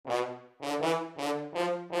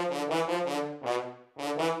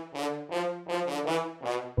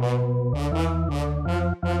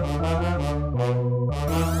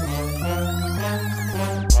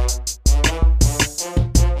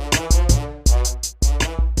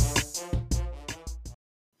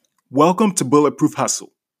Welcome to Bulletproof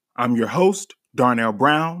Hustle. I'm your host, Darnell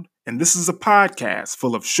Brown, and this is a podcast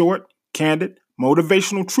full of short, candid,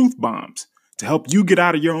 motivational truth bombs to help you get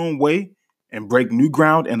out of your own way and break new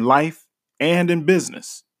ground in life and in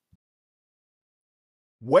business.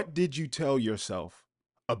 What did you tell yourself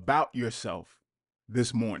about yourself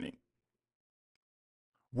this morning?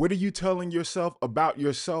 What are you telling yourself about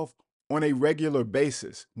yourself on a regular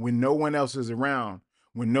basis when no one else is around,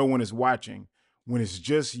 when no one is watching, when it's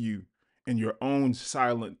just you and your own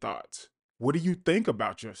silent thoughts? What do you think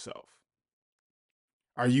about yourself?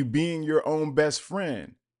 Are you being your own best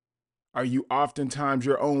friend? Are you oftentimes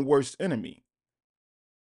your own worst enemy?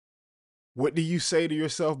 What do you say to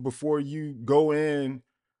yourself before you go in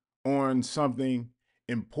on something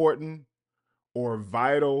important or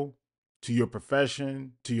vital to your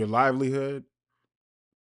profession, to your livelihood?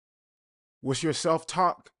 What's your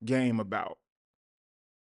self-talk game about?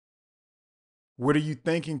 What are you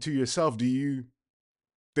thinking to yourself? Do you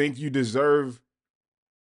think you deserve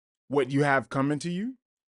what you have coming to you?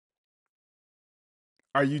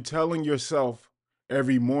 Are you telling yourself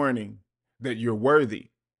every morning that you're worthy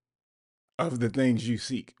of the things you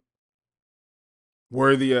seek?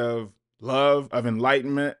 Worthy of love, of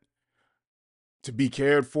enlightenment, to be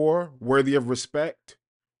cared for, worthy of respect,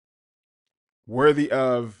 worthy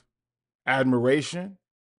of admiration,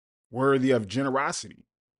 worthy of generosity?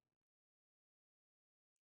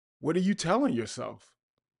 What are you telling yourself?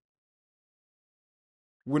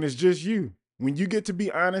 When it's just you, when you get to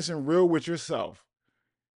be honest and real with yourself,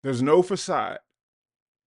 there's no facade.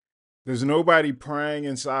 There's nobody prying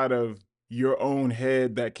inside of your own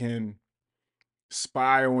head that can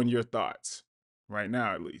spy on your thoughts, right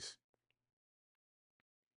now at least.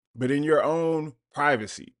 But in your own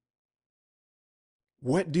privacy,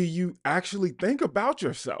 what do you actually think about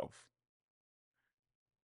yourself?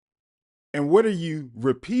 And what are you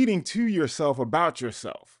repeating to yourself about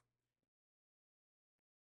yourself?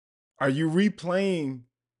 Are you replaying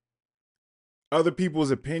other people's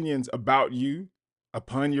opinions about you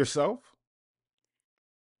upon yourself?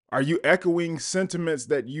 Are you echoing sentiments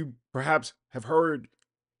that you perhaps have heard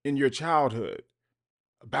in your childhood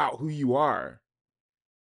about who you are,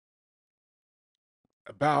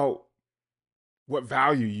 about what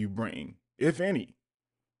value you bring, if any?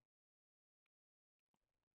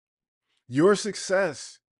 Your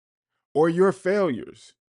success or your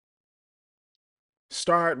failures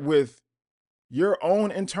start with your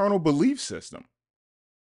own internal belief system.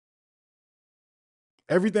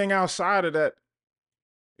 Everything outside of that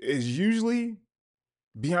is usually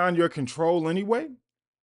beyond your control anyway,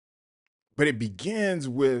 but it begins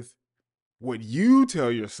with what you tell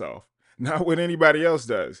yourself, not what anybody else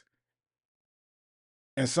does.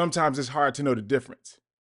 And sometimes it's hard to know the difference,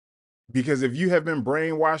 because if you have been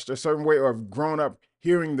brainwashed a certain way or have grown up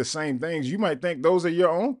hearing the same things, you might think those are your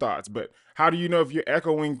own thoughts. But how do you know if you're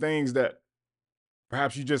echoing things that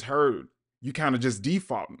perhaps you just heard? You kind of just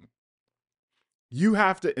defaulting. You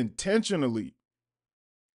have to intentionally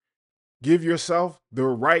give yourself the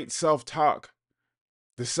right self-talk,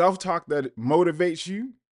 the self-talk that motivates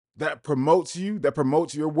you, that promotes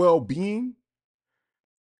your well-being,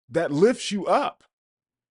 that lifts you up,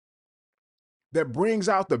 that brings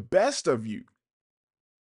out the best of you.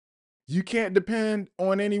 You can't depend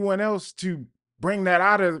on anyone else to bring that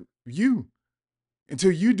out of you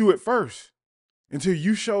until you do it first, until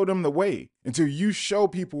you show them the way, until you show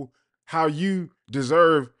people how you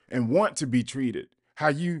deserve and want to be treated, how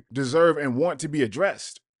you deserve and want to be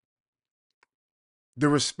addressed. The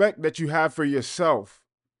respect that you have for yourself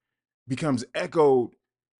becomes echoed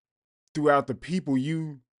throughout the people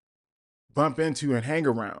you bump into and hang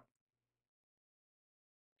around.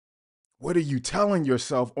 What are you telling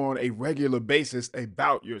yourself on a regular basis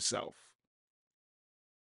about yourself?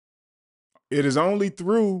 It is only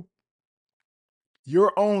through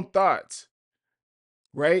your own thoughts,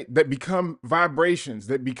 right, that become vibrations,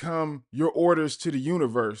 that become your orders to the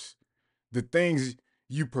universe, the things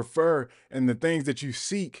you prefer and the things that you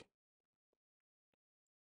seek.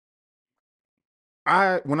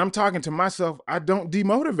 When I'm talking to myself, I don't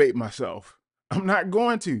demotivate myself. I'm not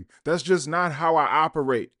going to. That's just not how I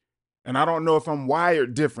operate. And I don't know if I'm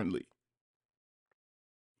wired differently.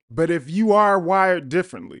 But if you are wired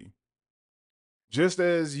differently, just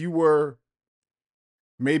as you were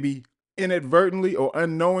maybe inadvertently or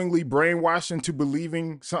unknowingly brainwashed into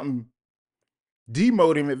believing something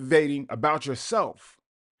demotivating about yourself,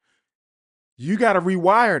 you got to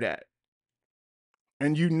rewire that.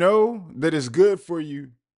 And you know that it's good for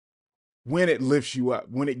you when it lifts you up,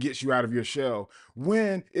 when it gets you out of your shell,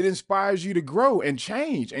 when it inspires you to grow and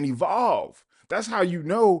change and evolve. That's how you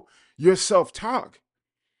know your self-talk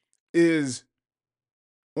is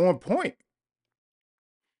on point,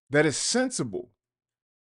 that is sensible.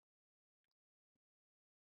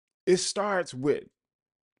 It starts with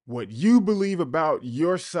what you believe about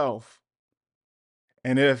yourself.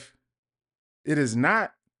 And if it is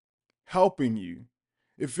not helping you,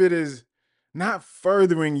 if it is not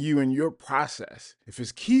furthering you in your process, if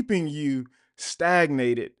it's keeping you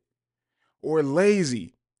stagnated or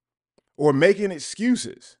lazy or making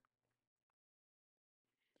excuses,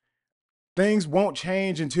 things won't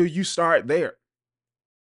change until you start there.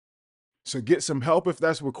 So get some help if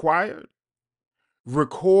that's required.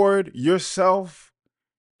 Record yourself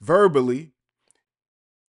verbally,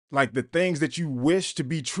 like the things that you wish to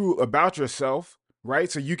be true about yourself,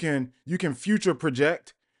 right? So you can future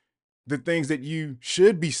project the things that you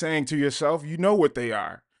should be saying to yourself. You know what they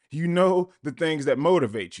are. You know the things that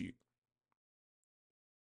motivate you.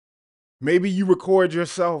 Maybe you record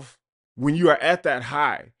yourself when you are at that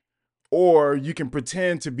high, or you can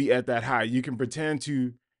pretend to be at that high. You can pretend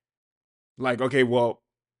to, like, okay, well,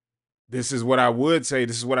 this is what I would say,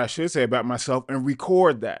 this is what I should say about myself, and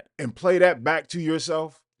record that and play that back to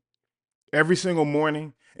yourself every single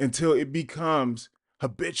morning until it becomes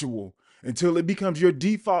habitual, until it becomes your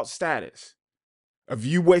default status of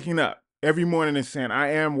you waking up every morning and saying, I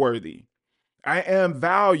am worthy. I am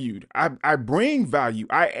valued. I bring value.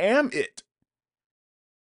 I am it.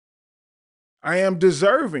 I am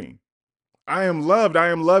deserving. I am loved. I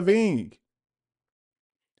am loving.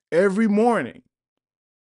 Every morning,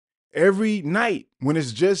 every night, when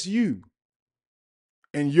it's just you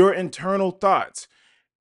and your internal thoughts,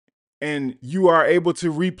 and you are able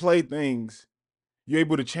to replay things, you're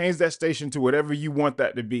able to change that station to whatever you want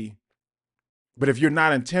that to be. But if you're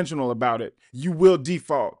not intentional about it, you will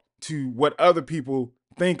default to what other people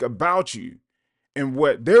think about you and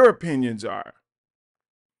what their opinions are.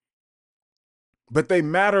 But they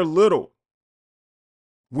matter little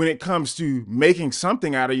when it comes to making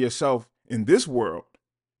something out of yourself in this world.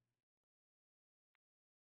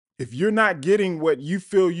 If you're not getting what you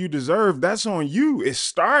feel you deserve, that's on you. It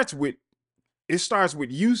starts with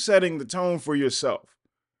you setting the tone for yourself,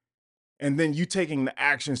 and then you taking the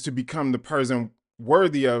actions to become the person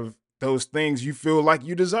worthy of those things you feel like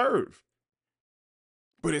you deserve.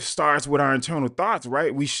 But it starts with our internal thoughts,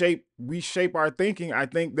 right? We shape our thinking. I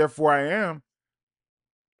think, therefore I am.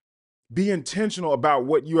 Be intentional about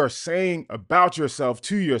what you are saying about yourself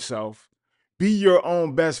to yourself. Be your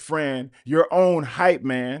own best friend, your own hype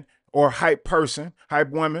man or hype person, hype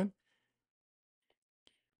woman.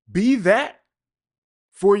 Be that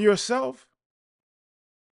for yourself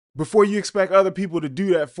before you expect other people to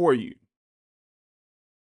do that for you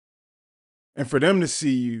and for them to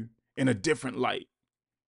see you in a different light.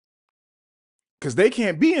 Because they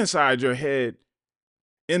can't be inside your head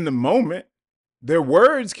in the moment. Their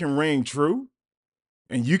words can ring true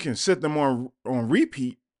and you can set them on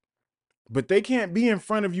repeat, but they can't be in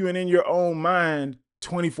front of you and in your own mind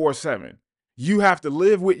 24/7. You have to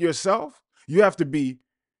live with yourself. You have to be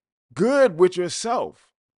good with yourself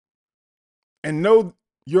and know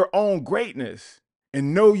your own greatness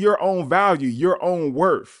and know your own value, your own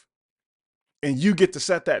worth. And you get to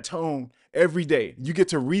set that tone every day. You get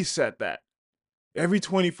to reset that every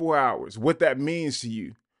 24 hours, what that means to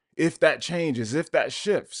you. If that changes, if that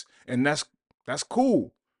shifts, and that's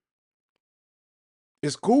cool.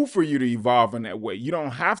 It's cool for you to evolve in that way. You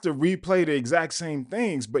don't have to replay the exact same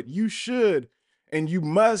things, but you should and you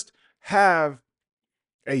must have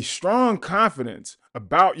a strong confidence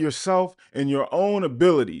about yourself and your own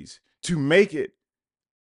abilities to make it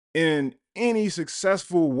in any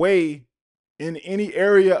successful way in any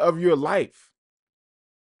area of your life.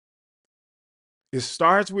 It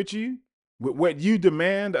starts with you, with what you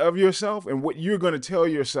demand of yourself and what you're going to tell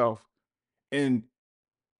yourself. And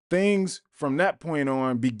things from that point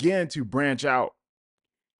on begin to branch out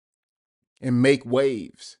and make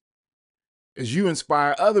waves as you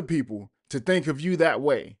inspire other people to think of you that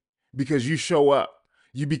way because you show up.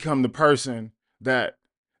 You become the person that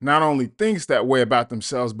not only thinks that way about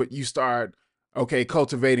themselves, but you start, okay,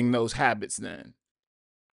 cultivating those habits then.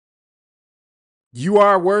 You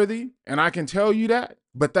are worthy, and I can tell you that,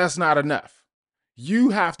 but that's not enough. You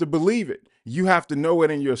have to believe it. You have to know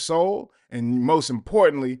it in your soul. And most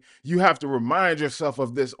importantly, you have to remind yourself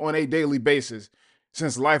of this on a daily basis.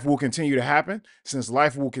 Since life will continue to happen, since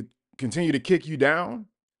life will continue to kick you down,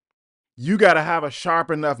 you got to have a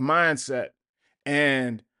sharp enough mindset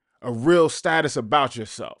and a real status about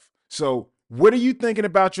yourself. So, what are you thinking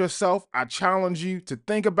about yourself? I challenge you to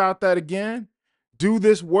think about that again. Do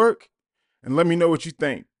this work and let me know what you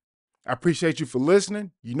think. I appreciate you for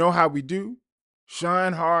listening. You know how we do.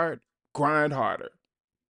 Shine hard, grind harder.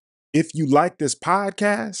 If you like this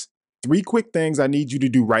podcast, 3 quick things I need you to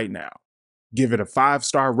do right now. Give it a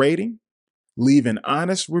 5-star rating, leave an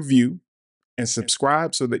honest review, and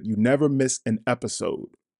subscribe so that you never miss an episode.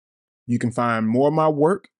 You can find more of my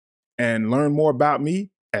work and learn more about me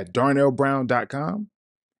at darnellbrown.com.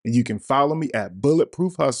 And you can follow me at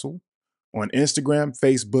Bulletproof Hustle on Instagram,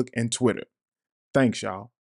 Facebook, and Twitter. Thanks, y'all.